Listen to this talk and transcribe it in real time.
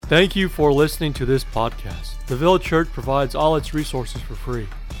Thank you for listening to this podcast. The Village Church provides all its resources for free.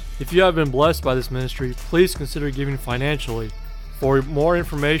 If you have been blessed by this ministry, please consider giving financially. For more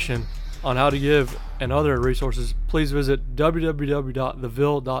information on how to give and other resources, please visit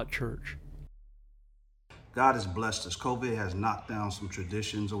www.theville.church. God has blessed us. COVID has knocked down some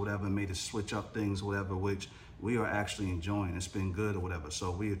traditions or whatever, made us switch up things or whatever, which we are actually enjoying. It's been good or whatever.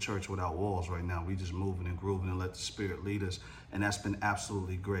 So we a church without walls right now. We just moving and grooving and let the Spirit lead us. And that's been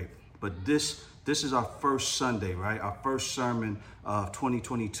absolutely great. But this is our first Sunday, right? Our first sermon of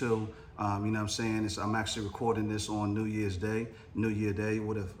 2022. You know what I'm saying? I'm actually recording this on New Year Day.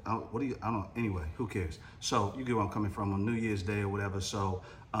 Anyway, who cares? So you get where I'm coming from, on New Year's Day or whatever. So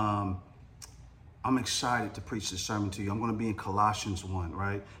I'm excited to preach this sermon to you. I'm going to be in Colossians 1,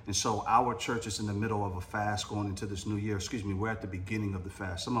 right? And so our church is in the middle of a fast going into this new year. We're at the beginning of the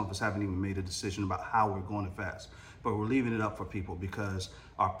fast. Some of us haven't even made a decision about how we're going to fast, but we're leaving it up for people because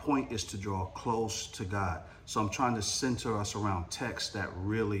our point is to draw close to God. So I'm trying to center us around texts that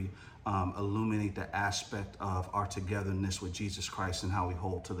really illuminate the aspect of our togetherness with Jesus Christ and how we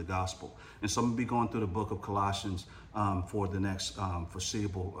hold to the gospel. And so I'm going to be going through the book of Colossians for the next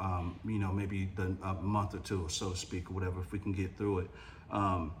foreseeable, maybe a month or two, so to speak, or whatever, if we can get through it.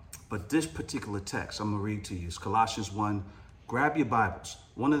 But this particular text I'm going to read to you is Colossians 1. Grab your Bibles.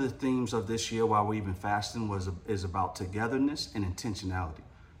 One of the themes of this year while we're even fasting is about togetherness and intentionality.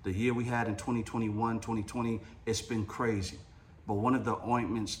 The year we had in 2021, 2020, it's been crazy. But one of the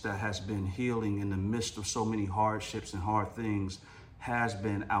ointments that has been healing in the midst of so many hardships and hard things has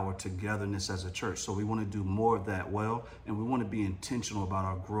been our togetherness as a church. So we want to do more of that well, and we want to be intentional about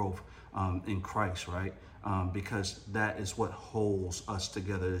our growth in Christ, right? Because that is what holds us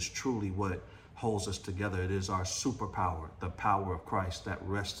together. It's truly what holds us together. It is our superpower, the power of Christ that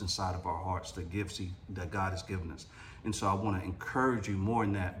rests inside of our hearts, the gifts that God has given us. And so I want to encourage you more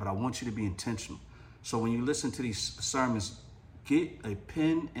in that, but I want you to be intentional. So when you listen to these sermons, get a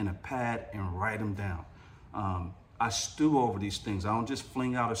pen and a pad and write them down. I stew over these things. I don't just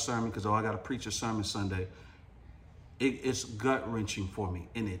fling out a sermon because, I got to preach a sermon Sunday. It's gut-wrenching for me,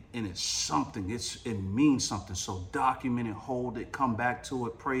 and it's something. It means something. So document it, hold it, come back to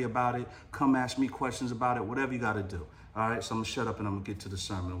it, pray about it, come ask me questions about it, whatever you got to do. All right, so I'm going to shut up and I'm going to get to the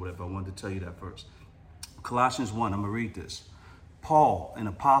sermon or whatever. I wanted to tell you that first. Colossians 1, I'm going to read this. Paul, an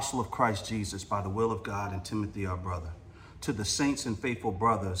apostle of Christ Jesus, by the will of God, and Timothy, our brother, to the saints and faithful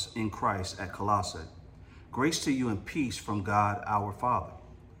brothers in Christ at Colossae, grace to you and peace from God our Father.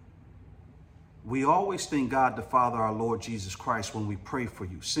 We always thank God the Father, our Lord Jesus Christ, when we pray for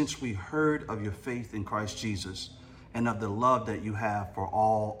you, since we heard of your faith in Christ Jesus and of the love that you have for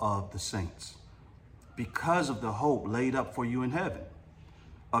all of the saints, because of the hope laid up for you in heaven.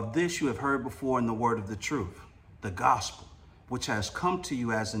 Of this you have heard before in the word of the truth, the gospel, which has come to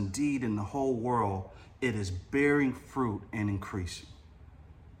you, as indeed in the whole world it is bearing fruit and increasing,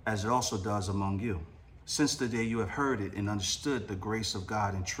 as it also does among you, since the day you have heard it and understood the grace of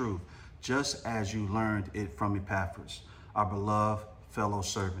God in truth, just as you learned it from Epaphras, our beloved fellow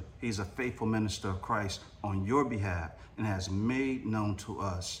servant. He's a faithful minister of Christ on your behalf and has made known to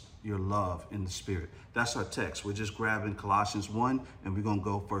us your love in the Spirit. That's our text. We're just grabbing Colossians 1, and we're going to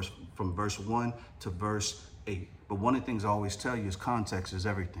go first from verse 1 to verse 8. But one of the things I always tell you is context is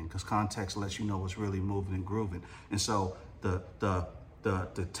everything, because context lets you know what's really moving and grooving. And so the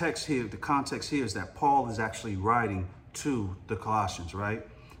text here, the context here is that Paul is actually writing to the Colossians, right?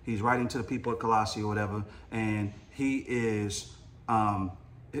 He's writing to the people at Colossae or whatever, and he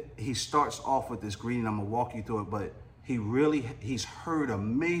starts off with this greeting. I'm gonna walk you through it, but he's heard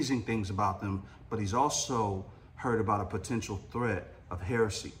amazing things about them, but he's also heard about a potential threat of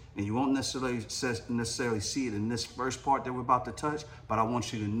heresy. And you won't necessarily see it in this first part that we're about to touch, but I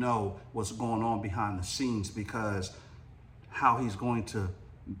want you to know what's going on behind the scenes, because how he's going to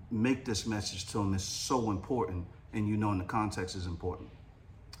make this message to them is so important, and in the context is important.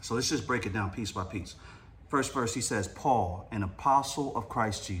 So let's just break it down piece by piece. First verse, he says, Paul, an apostle of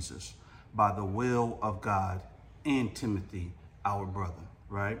Christ Jesus, by the will of God, and Timothy, our brother,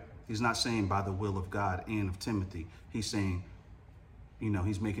 right? He's not saying by the will of God and of Timothy. He's saying,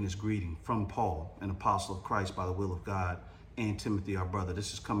 he's making his greeting from Paul, an apostle of Christ by the will of God, and Timothy, our brother.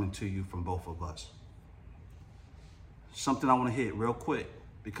 This is coming to you from both of us. Something I want to hit real quick,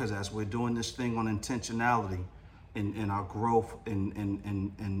 because as we're doing this thing on intentionality in our growth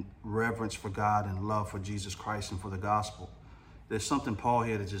and reverence for God and love for Jesus Christ and for the gospel, there's something Paul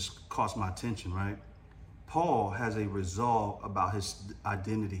here that just caught my attention, right? Paul has a resolve about his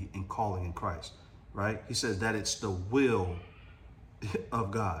identity and calling in Christ, right? He says that it's the will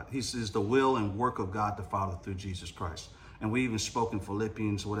of God. He says the will and work of God the Father through Jesus Christ. And we even spoke in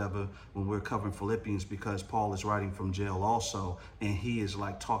Philippians, whatever, when we're covering Philippians, because Paul is writing from jail also. And he is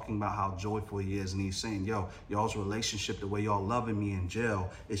like talking about how joyful he is. And he's saying, yo, y'all's relationship, the way y'all loving me in jail,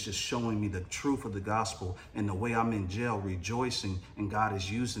 is just showing me the truth of the gospel. And the way I'm in jail rejoicing, and God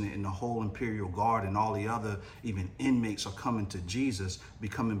is using it, in the whole Imperial Guard and all the other even inmates are coming to Jesus,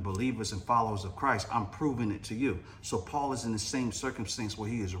 becoming believers and followers of Christ. I'm proving it to you. So Paul is in the same circumstance where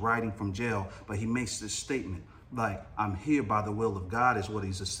he is writing from jail, but he makes this statement. Like, I'm here by the will of God is what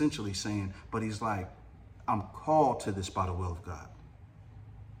he's essentially saying. But he's like, I'm called to this by the will of God.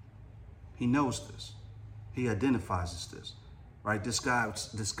 He knows this. He identifies this, right? This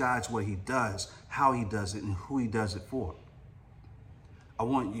guides what he does, how he does it, and who he does it for. I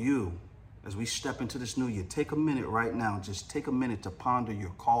want you, as we step into this new year, take a minute right now. Just take a minute to ponder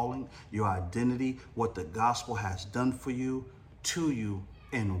your calling, your identity, what the gospel has done for you, to you,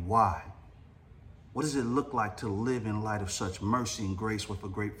 and why. What does it look like to live in light of such mercy and grace with a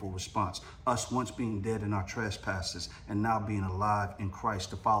grateful response? Us once being dead in our trespasses and now being alive in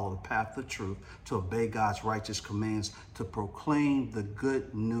Christ, to follow the path of truth, to obey God's righteous commands, to proclaim the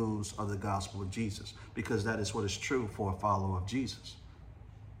good news of the gospel of Jesus, because that is what is true for a follower of Jesus.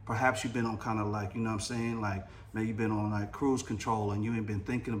 Perhaps you've been on kind of like, you know what I'm saying? Like, maybe you've been on like cruise control and you ain't been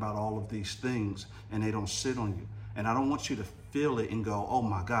thinking about all of these things and they don't sit on you. And I don't want you to feel it and go, oh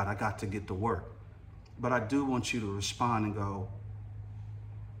my God, I got to get to work. But I do want you to respond and go,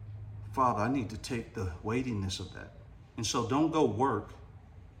 Father, I need to take the weightiness of that. And so don't go work,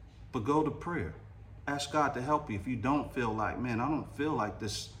 but go to prayer. Ask God to help you. If you don't feel like, man, I don't feel like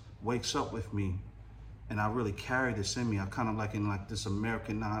this wakes up with me and I really carry this in me. I kind of like in like this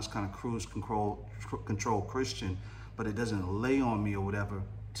Americanized kind of cruise control Christian, but it doesn't lay on me or whatever.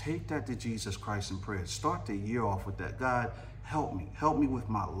 Take that to Jesus Christ in prayer. Start the year off with that. God, help me. Help me with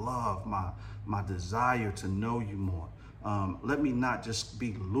my love, my desire to know you more. Let me not just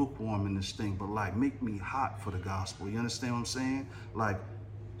be lukewarm in this thing, but like make me hot for the gospel. You understand what I'm saying? Like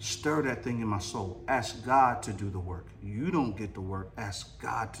stir that thing in my soul. Ask God to do the work. You don't get the work. Ask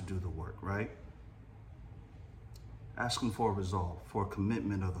God to do the work, right? Ask him for a resolve, for a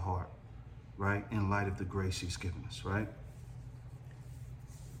commitment of the heart, right? In light of the grace he's given us, right?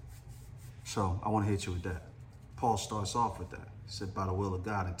 So I want to hit you with that. Paul starts off with that. He said, by the will of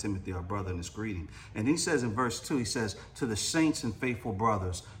God, and Timothy, our brother, in his greeting. And he says in verse 2, he says, to the saints and faithful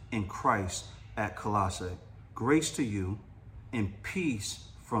brothers in Christ at Colossae, grace to you and peace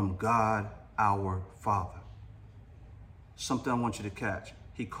from God our Father. Something I want you to catch.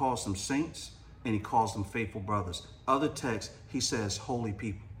 He calls them saints and he calls them faithful brothers. Other texts, he says holy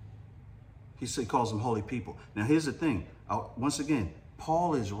people. He calls them holy people. Now here's the thing. Once again,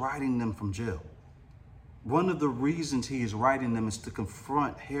 Paul is writing them from jail. One of the reasons he is writing them is to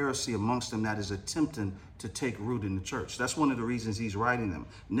confront heresy amongst them that is attempting to take root in the church. That's one of the reasons he's writing them.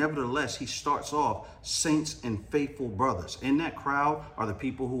 Nevertheless, he starts off saints and faithful brothers. In that crowd are the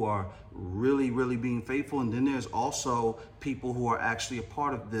people who are really, really being faithful. And then there's also people who are actually a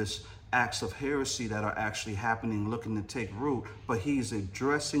part of this acts of heresy that are actually happening, looking to take root. But he's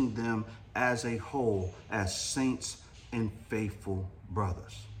addressing them as a whole, as saints and faithful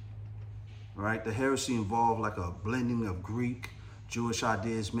brothers. Right? The heresy involved like a blending of Greek, Jewish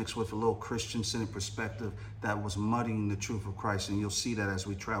ideas mixed with a little Christian-centered perspective that was muddying the truth of Christ. And you'll see that as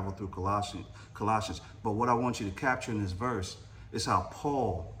we travel through Colossians. But what I want you to capture in this verse is how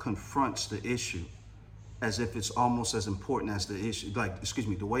Paul confronts the issue as if it's almost as important as the issue.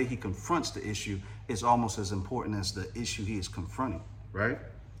 The way he confronts the issue is almost as important as the issue he is confronting, right?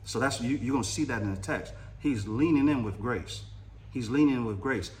 So that's you're going to see that in the text. He's leaning in with grace. He's leaning in with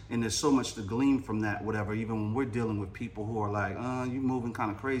grace. And there's so much to glean from that, whatever, even when we're dealing with people who are like, you're moving kind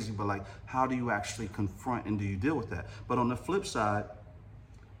of crazy, but like, how do you actually confront and do you deal with that? But on the flip side,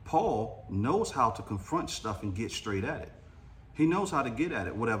 Paul knows how to confront stuff and get straight at it. He knows how to get at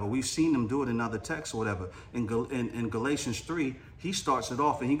it, whatever. We've seen him do it in other texts or whatever. In Galatians 3, he starts it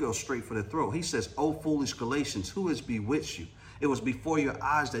off and he goes straight for the throat. He says, "O foolish Galatians, who has bewitched you? It was before your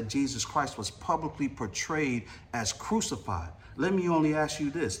eyes that Jesus Christ was publicly portrayed as crucified. Let me only ask you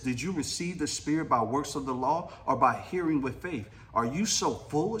this. Did you receive the Spirit by works of the law or by hearing with faith? Are you so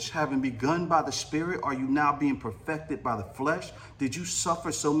foolish? Having begun by the Spirit, are you now being perfected by the flesh? Did you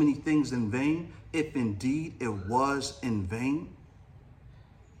suffer so many things in vain, if indeed it was in vain?"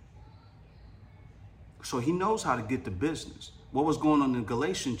 So he knows how to get to business. What was going on in the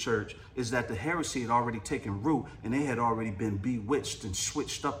Galatian church is that the heresy had already taken root and they had already been bewitched and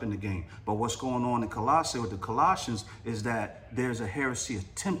switched up in the game. But what's going on in Colossae with the Colossians is that there's a heresy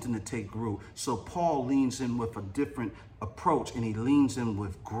attempting to take root. So Paul leans in with a different approach and he leans in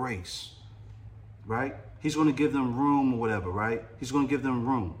with grace, right? He's going to give them room or whatever, right? He's going to give them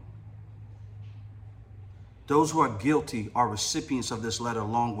room. Those who are guilty are recipients of this letter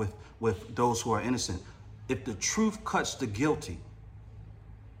along with those who are innocent. If the truth cuts the guilty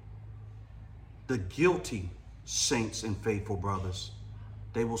saints and faithful brothers,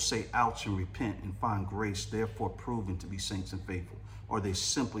 they will say ouch and repent and find grace, therefore proven to be saints and faithful, or they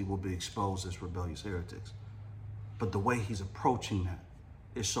simply will be exposed as rebellious heretics. But the way he's approaching that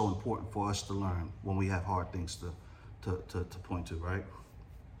is so important for us to learn when we have hard things to point to, right?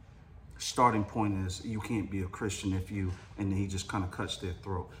 Starting point is you can't be a Christian if you, and then he just kind of cuts their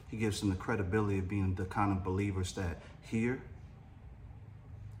throat. He gives them the credibility of being the kind of believers that hear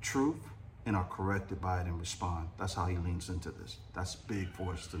truth and are corrected by it and respond. That's how he leans into this. That's big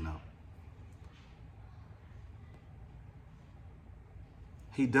for us to know.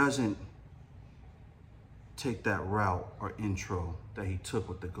 He doesn't take that route or intro that he took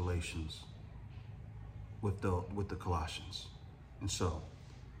with the Galatians, with the Colossians.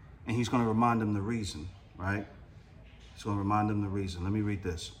 And he's going to remind them the reason, right? He's going to remind them the reason. Let me read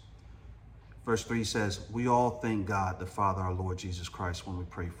this. Verse 3 says, we all thank God, the Father, our Lord Jesus Christ, when we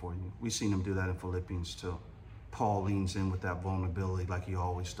pray for you. We've seen him do that in Philippians too. Paul leans in with that vulnerability like he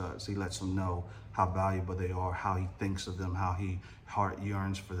always does. He lets them know how valuable they are, how he thinks of them, how he heart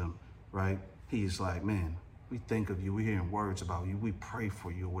yearns for them, right? He's like, man, we think of you. We're hearing words about you. We pray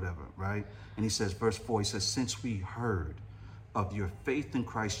for you or whatever, right? And he says, verse 4, he says, since we heard of your faith in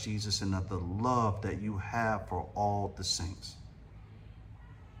Christ Jesus and of the love that you have for all the saints.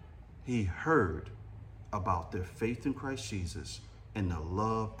 He heard about their faith in Christ Jesus and the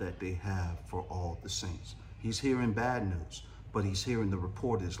love that they have for all the saints. He's hearing bad news, but he's hearing the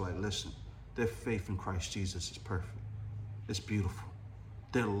report is like, listen, their faith in Christ Jesus is perfect. It's beautiful.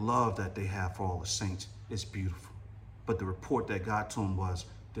 Their love that they have for all the saints is beautiful. But the report that got to him was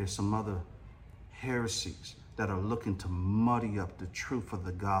there's some other heresies that are looking to muddy up the truth of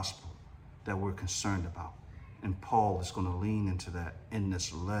the gospel that we're concerned about. And Paul is going to lean into that in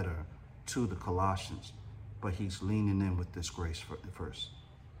this letter to the Colossians, but he's leaning in with this grace first.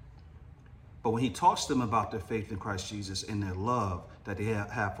 But when he talks to them about their faith in Christ Jesus and their love that they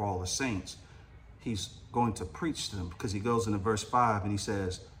have for all the saints, he's going to preach to them, because he goes into verse 5 and he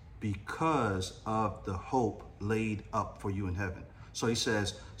says, because of the hope laid up for you in heaven. So he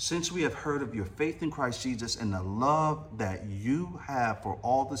says, since we have heard of your faith in Christ Jesus and the love that you have for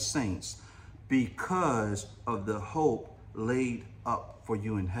all the saints, because of the hope laid up for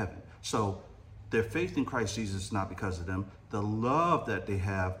you in heaven. So their faith in Christ Jesus is not because of them. The love that they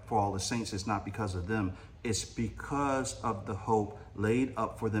have for all the saints is not because of them. It's because of the hope laid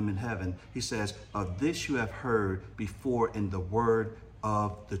up for them in heaven. He says, of this you have heard before in the word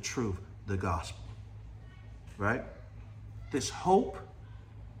of the truth, the gospel. Right? This hope,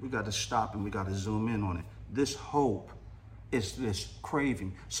 we got to stop and we got to zoom in on it. This hope is this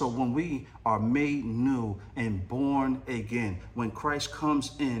craving. So when we are made new and born again, when Christ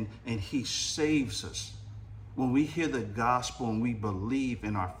comes in and he saves us, when we hear the gospel and we believe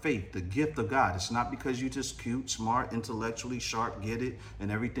in our faith, the gift of God, it's not because you're just cute, smart, intellectually sharp, get it, and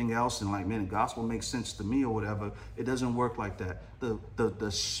everything else, and like, man, the gospel makes sense to me or whatever. It doesn't work like that.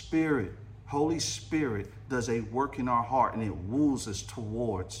 The Spirit, Holy Spirit, does a work in our heart and it woos us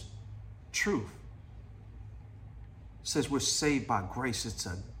towards truth. It says we're saved by grace. It's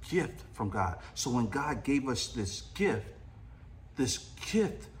a gift from God. So when God gave us this gift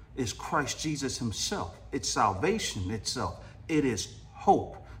is Christ Jesus himself. It's salvation itself. It is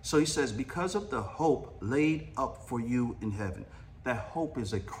hope. So he says, because of the hope laid up for you in heaven. That hope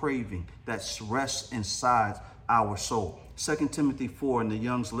is a craving that rests inside our soul. 2 Timothy 4 in the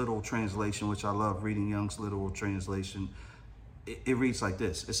Young's Literal Translation, which I love reading Young's Literal Translation, it reads like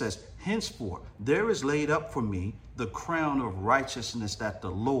this. It says, henceforth, there is laid up for me the crown of righteousness that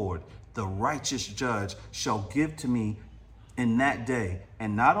the Lord, the righteous judge, shall give to me in that day,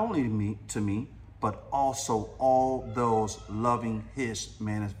 and not only to me, but also all those loving his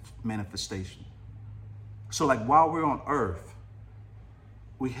manifestation. So like while we're on earth,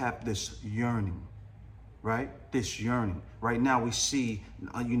 we have this yearning, right? This yearning. Right now we see,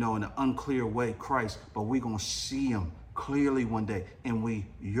 in an unclear way Christ, but we're going to see him clearly one day, and we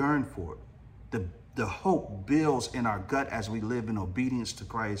yearn for it. The hope builds in our gut as we live in obedience to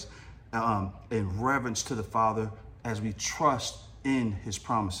Christ, in reverence to the Father, as we trust in his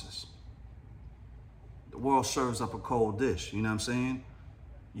promises. The world serves up a cold dish, you know what I'm saying?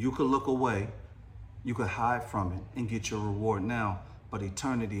 You could look away, you could hide from it and get your reward now, but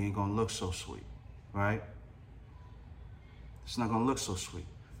eternity ain't gonna look so sweet, right? It's not gonna look so sweet.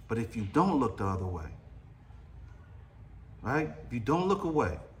 But if you don't look the other way, right? If you don't look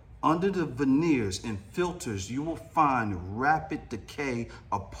away, Under the veneers and filters, you will find rapid decay,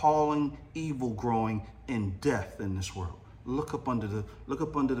 appalling evil growing, and death in this world. Look up under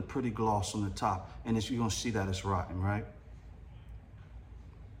the pretty gloss on the top, and you're gonna see that it's rotten, right?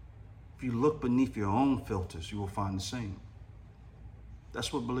 If you look beneath your own filters, you will find the same.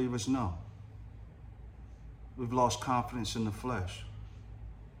 That's what believers know. We've lost confidence in the flesh.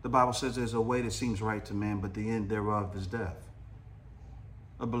 The Bible says there's a way that seems right to man, but the end thereof is death.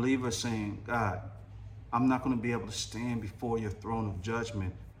 A believer saying, God, I'm not going to be able to stand before your throne of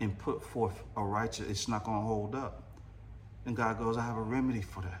judgment and put forth a righteous, it's not going to hold up. And God goes, I have a remedy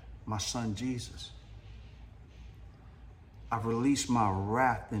for that. My son, Jesus. I've released my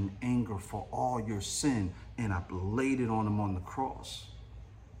wrath and anger for all your sin, and I've laid it on him on the cross.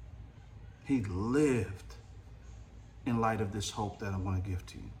 He lived in light of this hope that I'm going to give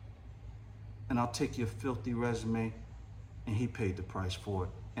to you. And I'll take your filthy resume, and he paid the price for it.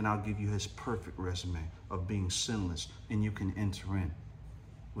 And I'll give you his perfect resume of being sinless, and you can enter in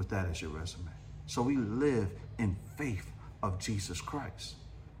with that as your resume. So we live in faith of Jesus Christ.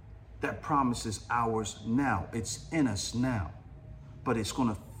 That promise is ours now. It's in us now. But it's going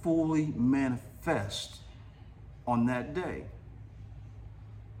to fully manifest on that day.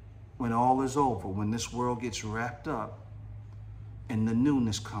 When all is over, when this world gets wrapped up, and the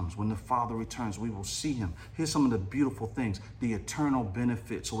newness comes, when the Father returns, we will see him. Here's some of the beautiful things, the eternal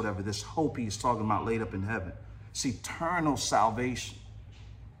benefits or whatever, this hope he's talking about laid up in heaven. It's eternal salvation.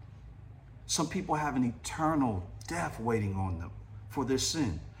 Some people have an eternal death waiting on them for their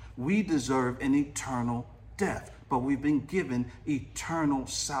sin. We deserve an eternal death, but we've been given eternal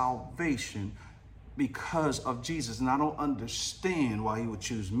salvation because of Jesus. And I don't understand why he would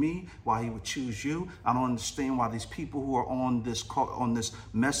choose me, why he would choose you. I don't understand why these people who are on this call, on this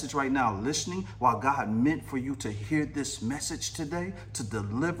message right now listening, why God meant for you to hear this message today, to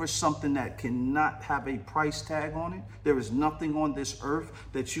deliver something that cannot have a price tag on it. There is nothing on this earth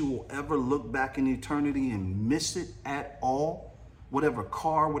that you will ever look back in eternity and miss it at all. Whatever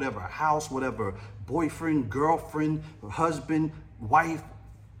car, whatever house, whatever boyfriend, girlfriend, husband, wife,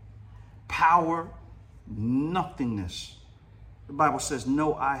 power, nothingness. The Bible says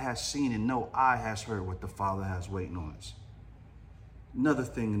no eye has seen and no eye has heard what the Father has waiting on us. Another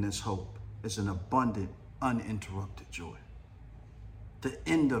thing in this hope is an abundant, uninterrupted joy. The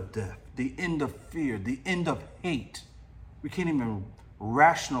end of death, the end of fear, the end of hate. We can't even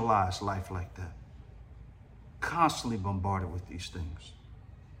rationalize life like that. Constantly bombarded with these things.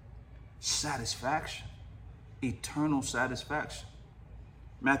 Satisfaction, eternal satisfaction.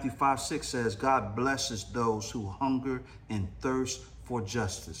 Matthew 5:6 says, God blesses those who hunger and thirst for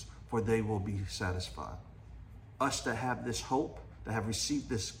justice, for they will be satisfied. Us that have this hope, that have received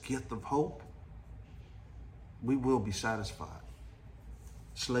this gift of hope, we will be satisfied.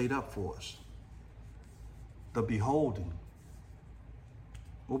 It's laid up for us. The beholding,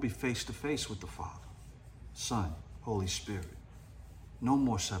 we'll be face to face with the Father, Son, Holy Spirit. No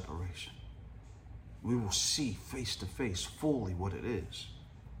more separation. We will see face to face fully what it is.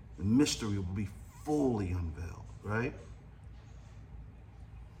 The mystery will be fully unveiled, right?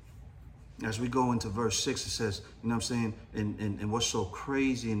 As we go into verse 6, it says, you know what I'm saying? And what's so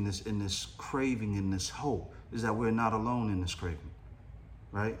crazy in this craving, in this hope, is that we're not alone in this craving,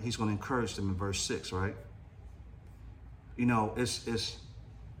 right? He's going to encourage them in verse 6, right? You know, it's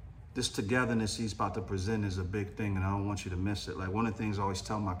this togetherness he's about to present is a big thing, and I don't want you to miss it. Like, one of the things I always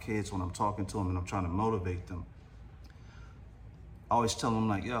tell my kids when I'm talking to them and I'm trying to motivate them, I always tell them,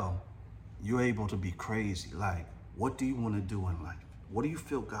 like, yo, you're able to be crazy. Like, what do you want to do in life? What do you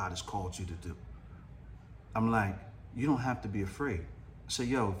feel God has called you to do? I'm like, you don't have to be afraid. I say,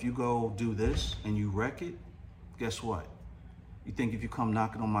 yo, if you go do this and you wreck it, guess what? You think if you come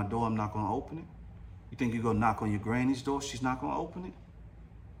knocking on my door, I'm not going to open it? You think you go knock on your granny's door, she's not going to open it?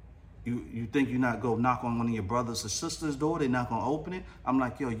 You think you not go knock on one of your brothers or sisters' door, they're not going to open it? I'm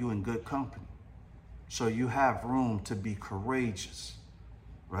like, yo, you in good company. So you have room to be courageous,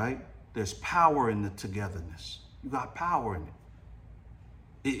 right? There's power in the togetherness. You got power in it.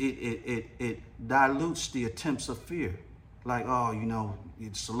 It dilutes the attempts of fear. Like, oh, you know,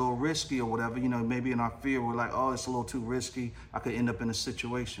 it's a little risky or whatever. You know, maybe in our fear, we're like, oh, it's a little too risky. I could end up in a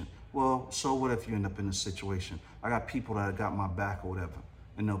situation. Well, so what if you end up in a situation? I got people that got my back or whatever,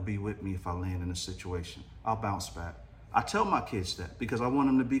 and they'll be with me if I land in a situation. I'll bounce back. I tell my kids that because I want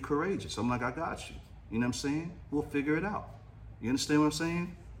them to be courageous. I'm like, I got you. You know what I'm saying? We'll figure it out. You understand what I'm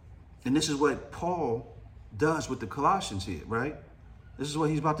saying? And this is what Paul does with the Colossians here, right? This is what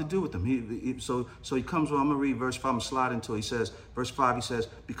he's about to do with them. So he comes, well, I'm going to read verse 5. I'm going to slide into it. He says, verse 5, he says,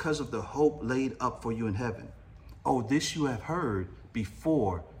 because of the hope laid up for you in heaven. Oh, this you have heard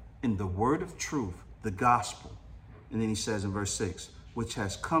before in the word of truth, the gospel. And then he says in verse 6, which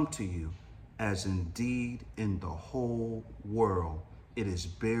has come to you, as indeed in the whole world it is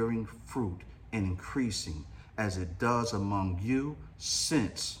bearing fruit and increasing, as it does among you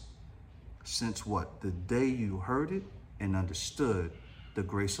since what? The day you heard it and understood the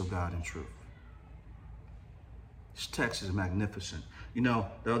grace of God in truth. This text is magnificent. You know,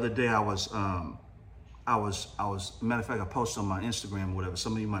 the other day I was, matter of fact, I posted on my Instagram or whatever.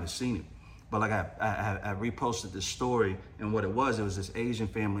 Some of you might have seen it. But like I reposted this story, and what it was this Asian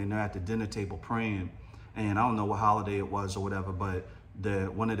family, and they're at the dinner table praying. And I don't know what holiday it was or whatever, but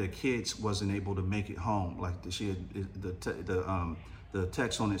one of their kids wasn't able to make it home. Like the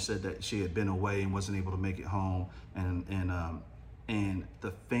text on it said that she had been away and wasn't able to make it home. And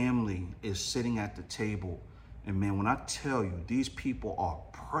the family is sitting at the table. And man, when I tell you, these people are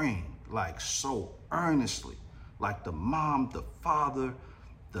praying like so earnestly, like the mom, the father,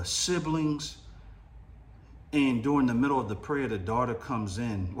 the siblings. And during the middle of the prayer, the daughter comes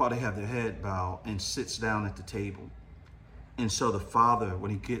in while they have their head bowed and sits down at the table. And so the father, when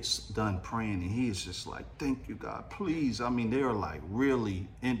he gets done praying, and he is just like, thank you, God, please. I mean, they're like really,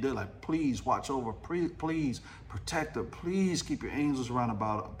 and they're like, please watch over, please protect her. Please keep your angels around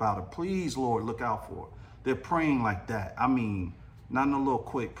about her. Please, Lord, look out for her. They're praying like that. I mean, not in a little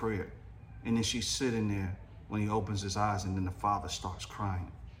quick prayer. And then she's sitting there when he opens his eyes, and then the father starts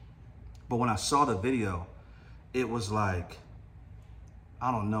crying. But when I saw the video, it was like,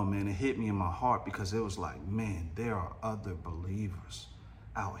 I don't know, man, it hit me in my heart, because it was like, man, there are other believers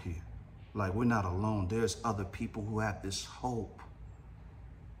out here. Like, we're not alone. There's other people who have this hope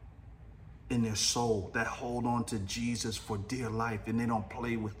in their soul that hold on to Jesus for dear life, and they don't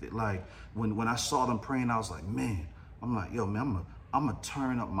play with it. Like, when I saw them praying, I was like, man, I'm like, yo, man, I'm gonna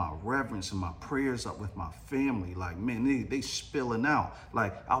turn up my reverence and my prayers up with my family. Like, man, they spilling out.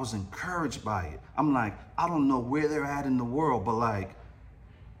 Like, I was encouraged by it. I'm like, I don't know where they're at in the world, but like,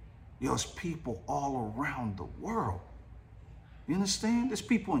 yo, it's people all around the world. You understand? There's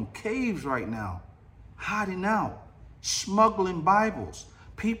people in caves right now, hiding out, smuggling Bibles,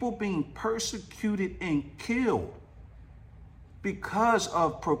 people being persecuted and killed because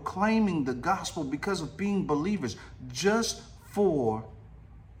of proclaiming the gospel, because of being believers, just for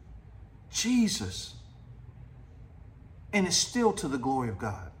Jesus. And it's still to the glory of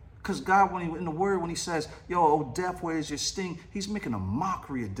God. Because God, in the word, when he says, yo, oh, death, where is your sting? He's making a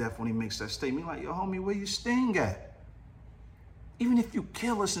mockery of death when he makes that statement. Like, yo, homie, where your sting at? Even if you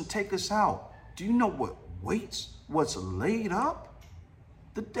kill us and take us out, do you know what waits, what's laid up?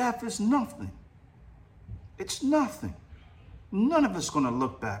 The death is nothing. It's nothing. None of us going to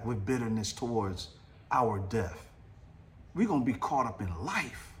look back with bitterness towards our death. We're going to be caught up in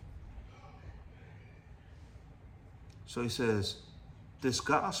life. So he says, this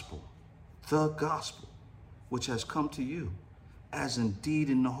gospel, the gospel, which has come to you, as indeed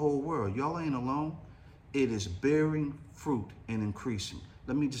in the whole world. Y'all ain't alone. It is bearing fruit and increasing.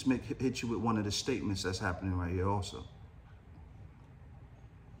 Let me just hit you with one of the statements that's happening right here also.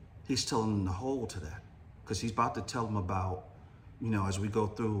 He's telling them to hold to that, because he's about to tell them about, you know, as we go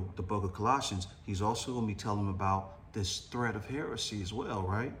through the book of Colossians, he's also going to be telling them about this threat of heresy as well,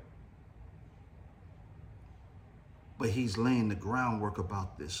 right? But he's laying the groundwork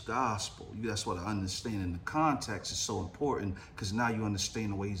about this gospel. That's what I understand in the context is so important, because now you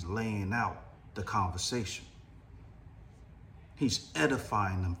understand the way he's laying out the conversation. He's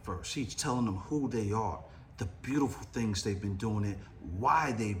edifying them first. He's telling them who they are, the beautiful things they've been doing it,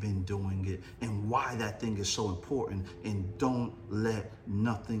 why they've been doing it, and why that thing is so important. And don't let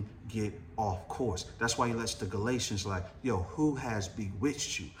nothing get off course. That's why he lets the Galatians like, yo, who has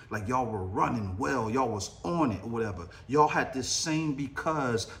bewitched you? Like, y'all were running well, y'all was on it or whatever. Y'all had this same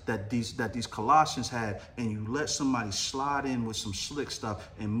because that these Colossians had, and you let somebody slide in with some slick stuff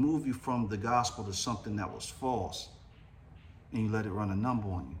and move you from the gospel to something that was false, and you let it run a number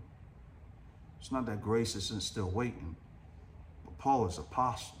on you. It's not that grace isn't still waiting, but Paul is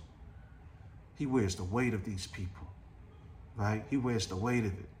apostle. He wears the weight of these people, right? He wears the weight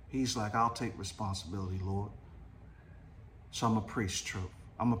of it. He's like, I'll take responsibility, Lord. So I'm going to preach truth.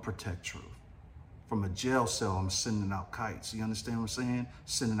 I'm going to protect truth. From a jail cell, I'm sending out kites. You understand what I'm saying?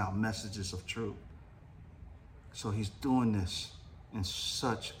 Sending out messages of truth. So he's doing this in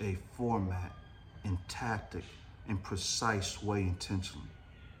such a format and tactic and precise way intentionally.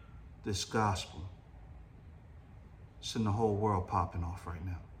 This gospel, it's in the whole world popping off right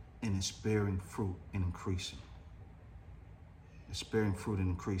now, and it's bearing fruit and increasing. It's bearing fruit and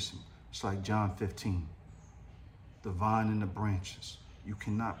increasing. It's like John 15, the vine and the branches. You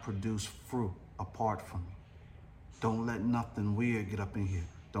cannot produce fruit apart from me. Don't let nothing weird get up in here.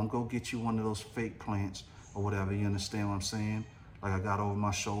 Don't go get you one of those fake plants or whatever. You understand what I'm saying? Like I got over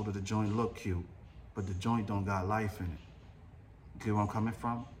my shoulder, the joint look cute, but the joint don't got life in it. You get where I'm coming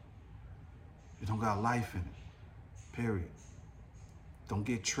from? It don't got life in it, period. Don't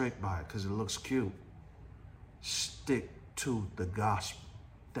get tricked by it because it looks cute. Stick to the gospel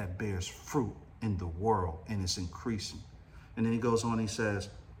that bears fruit in the world and it's increasing. And then he goes on, he says,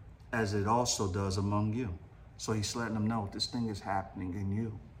 as it also does among you. So he's letting them know this thing is happening in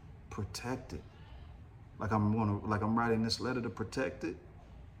you. Protect it. Like I'm writing this letter to protect it.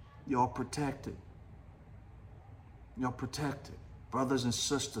 Y'all protect it. Y'all protect it. Brothers and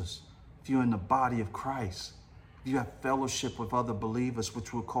sisters, if you're in the body of Christ, if you have fellowship with other believers,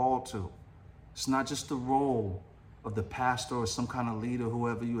 which we're called to, it's not just the role of the pastor or some kind of leader,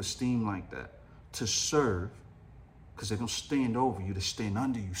 whoever you esteem like that, to serve, because they don't stand over you, they stand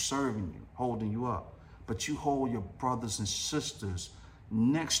under you, serving you, holding you up. But you hold your brothers and sisters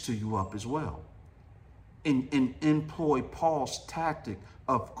next to you up as well. And employ Paul's tactic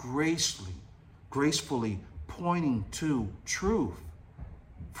of gracefully pointing to truth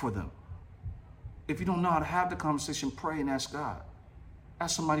for them. If you don't know how to have the conversation, pray and ask God.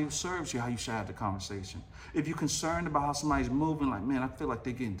 Ask somebody who serves you how you should have the conversation. If you're concerned about how somebody's moving, like, man, I feel like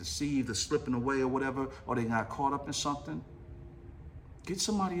they're getting deceived or slipping away or whatever, or they got caught up in something, get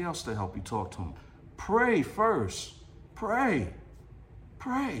somebody else to help you talk to them. Pray first. Pray.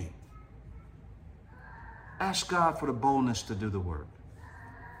 Pray. Ask God for the boldness to do the work.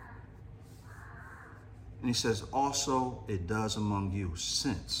 And he says, also it does among you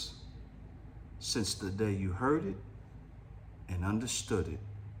since the day you heard it and understood it,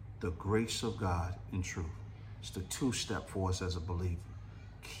 the grace of God in truth. It's the two-step for us as a believer.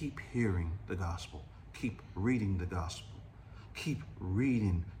 Keep hearing the gospel. Keep reading the gospel. Keep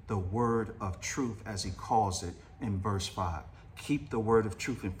reading the word of truth, as he calls it in verse 5. Keep the word of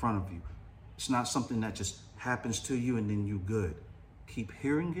truth in front of you. It's not something that just happens to you and then you good. Keep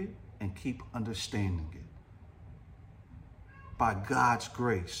hearing it and keep understanding it. By God's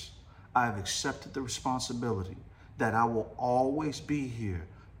grace, I have accepted the responsibility that I will always be here,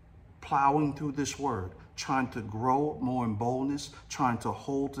 plowing through this word, trying to grow more in boldness, trying to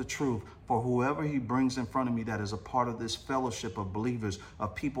hold the truth for whoever he brings in front of me that is a part of this fellowship of believers,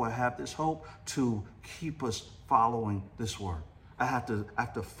 of people that have this hope, to keep us following this word. I have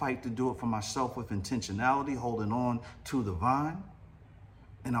to fight to do it for myself with intentionality, holding on to the vine.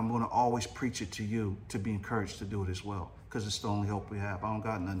 And I'm going to always preach it to you to be encouraged to do it as well, because it's the only hope we have. I don't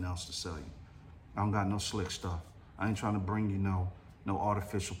got nothing else to sell you. I don't got no slick stuff. I ain't trying to bring you no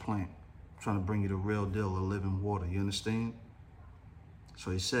artificial plant. I'm trying to bring you the real deal of living water. You understand? So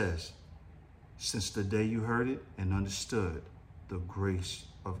he says, since the day you heard it and understood the grace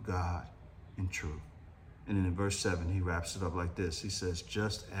of God in truth. And then in verse 7, he wraps it up like this. He says,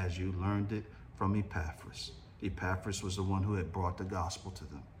 just as you learned it from Epaphras. Epaphras was the one who had brought the gospel to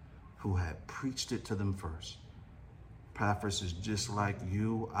them, who had preached it to them first. Epaphras is just like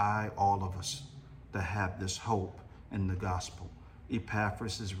you, I, all of us that have this hope in the gospel.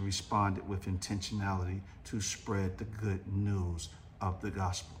 Epaphras has responded with intentionality to spread the good news of the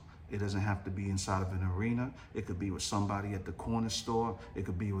gospel. It doesn't have to be inside of an arena. It could be with somebody at the corner store. It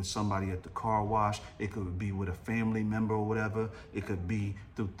could be with somebody at the car wash. It could be with a family member or whatever. It could be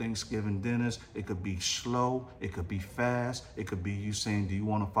through Thanksgiving dinners. It could be slow. It could be fast. It could be you saying, do you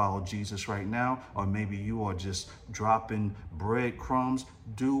want to follow Jesus right now? Or maybe you are just dropping breadcrumbs.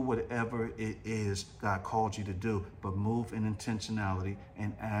 Do whatever it is God called you to do, but move in intentionality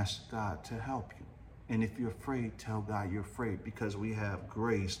and ask God to help you. And if you're afraid, tell God you're afraid, because we have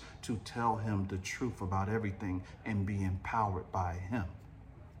grace to tell him the truth about everything and be empowered by him.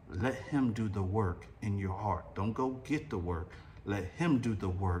 Let him do the work in your heart. Don't go get the work. Let him do the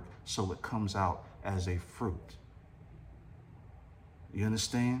work so it comes out as a fruit. You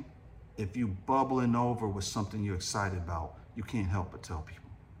understand? If you bubbling over with something you're excited about, you can't help but tell people.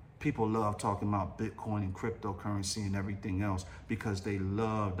 People love talking about Bitcoin and cryptocurrency and everything else because they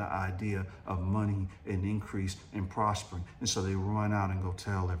love the idea of money and increase and prospering. And so they run out and go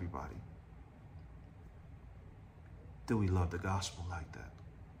tell everybody. Do we love the gospel like that?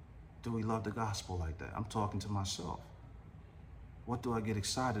 Do we love the gospel like that? I'm talking to myself. What do I get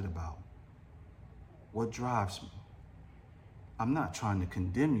excited about? What drives me? I'm not trying to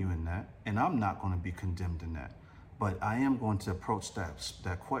condemn you in that, and I'm not going to be condemned in that. But I am going to approach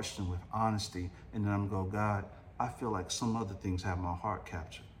that question with honesty, and then I'm going to go, God, I feel like some other things have my heart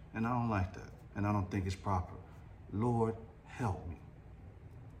captured, and I don't like that, and I don't think it's proper. Lord, help me.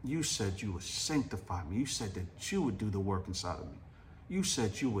 You said you would sanctify me. You said that you would do the work inside of me. You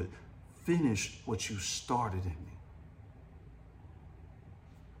said you would finish what you started in me.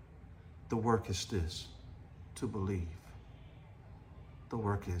 The work is this, to believe. The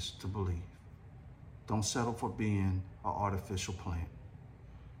work is to believe. Don't settle for being an artificial plant.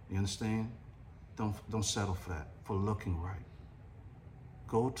 You understand? Don't settle for that, for looking right.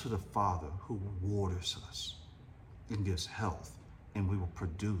 Go to the Father who waters us and gives health, and we will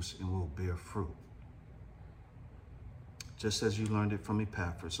produce and we will bear fruit. Just as you learned it from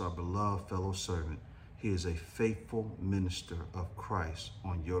Epaphras, our beloved fellow servant, he is a faithful minister of Christ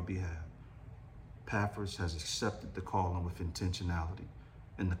on your behalf. Epaphras has accepted the calling with intentionality,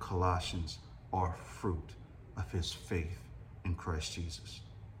 and the Colossians are fruit of his faith in Christ Jesus,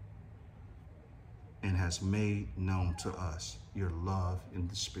 and has made known to us your love in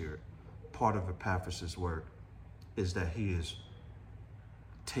the Spirit. Part of Epaphras' work is that he is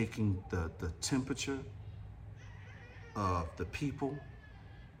taking the temperature of the people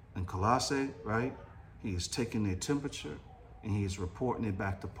in Colossae, right? He is taking their temperature and he is reporting it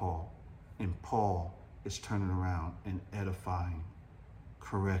back to Paul. And Paul is turning around and edifying,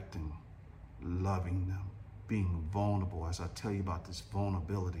 correcting, loving them, being vulnerable. As I tell you about this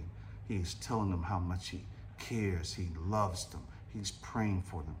vulnerability, he is telling them how much he cares, he loves them, he's praying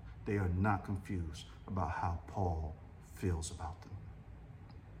for them. They are not confused about how Paul feels about them.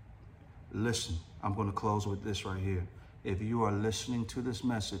 Listen, I'm going to close with this right here. If you are listening to this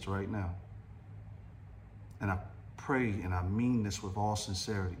message right now, and I pray and I mean this with all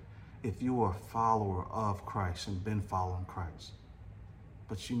sincerity, if you are a follower of Christ and been following Christ,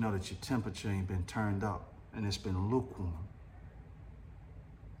 but you know that your temperature ain't been turned up and it's been lukewarm,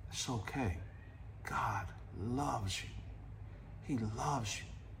 it's okay. God loves you. He loves you.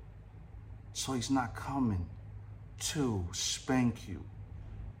 So he's not coming to spank you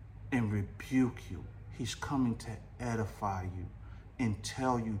and rebuke you. He's coming to edify you and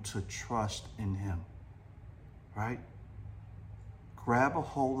tell you to trust in him, right? Grab a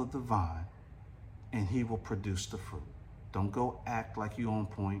hold of the vine and he will produce the fruit. Don't go act like you're on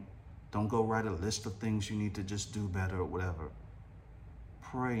point. Don't go write a list of things you need to just do better or whatever.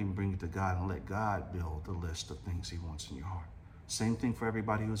 Pray and bring it to God and let God build the list of things he wants in your heart. Same thing for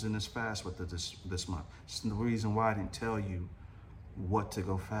everybody who's in this fast with this month. It's the reason why I didn't tell you what to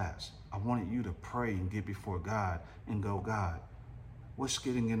go fast. I wanted you to pray and get before God and go, God, what's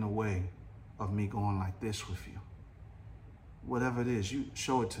getting in the way of me going like this with you? Whatever it is, you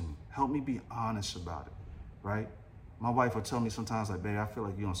show it to me. Help me be honest about it, right? My wife will tell me sometimes, like, babe, I feel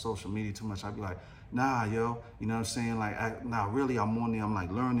like you're on social media too much. I'd be like, nah, yo, you know what I'm saying? Like, really, I'm on there, I'm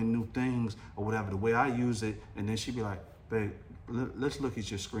like learning new things or whatever, the way I use it. And then she'd be like, babe, let's look at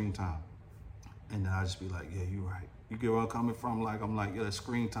your screen time. And then I just be like, yeah, you're right. You get where I'm coming from? Like, I'm like, yeah,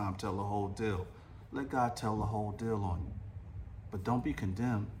 screen time tell the whole deal. Let God tell the whole deal on you. But don't be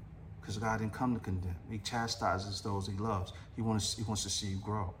condemned, because God didn't come to condemn. He chastises those he loves. He wants to see you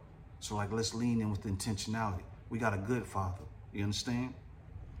grow. So like, let's lean in with intentionality. We got a good Father. You understand?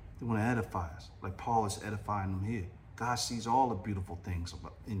 He want to edify us, like Paul is edifying them here. God sees all the beautiful things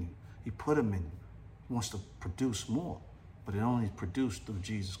in you. He put them in you. He wants to produce more, but it only is produced through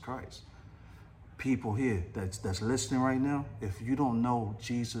Jesus Christ. People here that's listening right now, if you don't know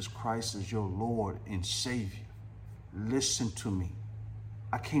Jesus Christ as your Lord and Savior, listen to me.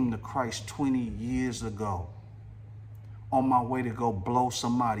 I came to Christ 20 years ago on my way to go blow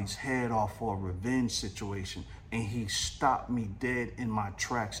somebody's head off for a revenge situation, and he stopped me dead in my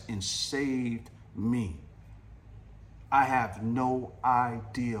tracks and saved me. I have no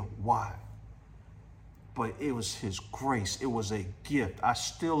idea why, but it was his grace. It was a gift. I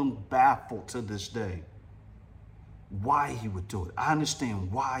still am baffled to this day why he would do it. I understand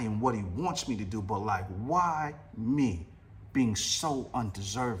why and what he wants me to do, but like, why me being so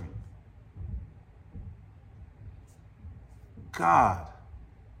undeserving? God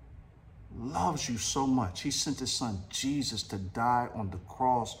loves you so much. He sent his son Jesus to die on the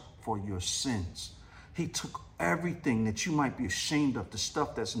cross for your sins. He took everything that you might be ashamed of, the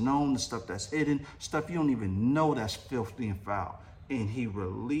stuff that's known, the stuff that's hidden, stuff you don't even know that's filthy and foul. And he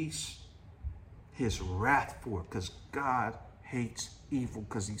released his wrath for it, because God hates evil,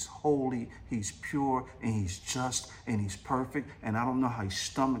 because he's holy, he's pure, and he's just, and he's perfect. And I don't know how he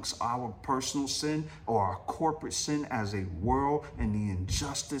stomachs our personal sin or our corporate sin as a world, and the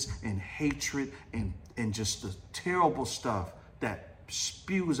injustice and hatred and just the terrible stuff that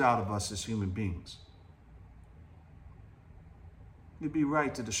spews out of us as human beings. He'd be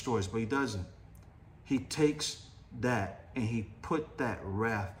right to destroy us, but he doesn't. He takes that and he put that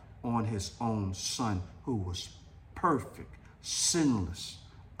wrath on his own son, who was perfect, sinless,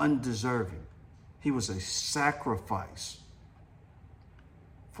 undeserving. He was a sacrifice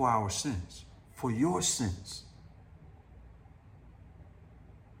for our sins, for your sins.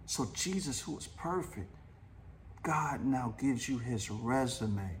 So Jesus, who is perfect, God now gives you his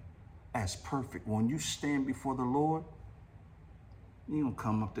resume as perfect. When you stand before the Lord, you don't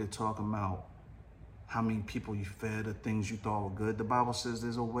come up there talking about how many people you fed or things you thought were good. The Bible says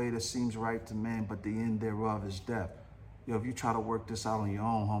there's a way that seems right to man, but the end thereof is death. Yo, if you try to work this out on your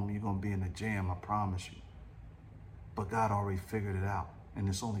own, homie, you're going to be in a jam, I promise you. But God already figured it out. And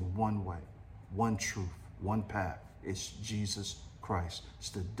there's only one way, one truth, one path. It's Jesus Christ.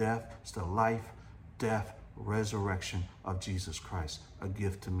 It's the death, it's the life, death, resurrection of Jesus Christ, a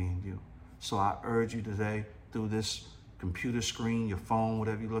gift to me and you. So I urge you today, through this computer screen, your phone,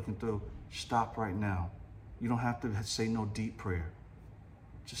 whatever you're looking through, stop right now. You don't have to say no deep prayer.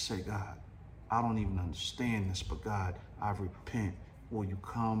 Just say, God, I don't even understand this, but God, I repent. Will you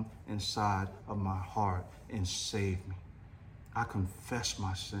come inside of my heart and save me? I confess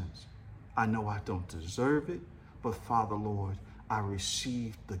my sins. I know I don't deserve it, but Father, Lord, I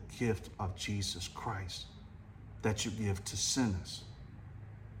receive the gift of Jesus Christ that you give to sinners.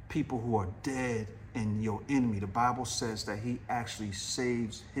 People who are dead and your enemy. The Bible says that he actually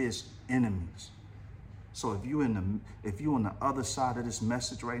saves his enemies. So if you're on the other side of this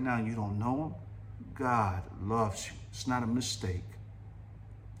message right now and you don't know him, God loves you. It's not a mistake.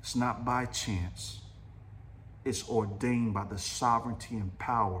 It's not by chance. It's ordained by the sovereignty and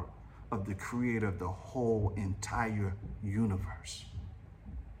power of the creator of the whole entire universe.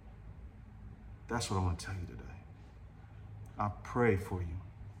 That's what I want to tell you today. I pray for you.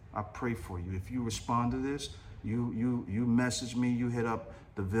 I pray for you. If you respond to this, you message me, you hit up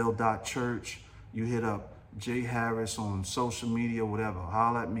theville.church, you hit up Jay Harris on social media, whatever.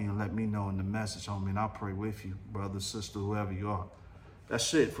 Holler at me and let me know in the message, homie, and I'll pray with you, brother, sister, whoever you are.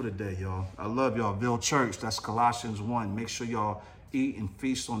 That's it for the day, y'all. I love y'all. Ville Church, that's Colossians 1. Make sure y'all eat and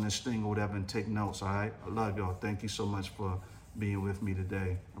feast on this thing or whatever and take notes, all right? I love y'all. Thank you so much for being with me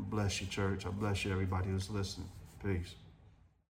today. I bless you, church. I bless you, everybody who's listening. Peace.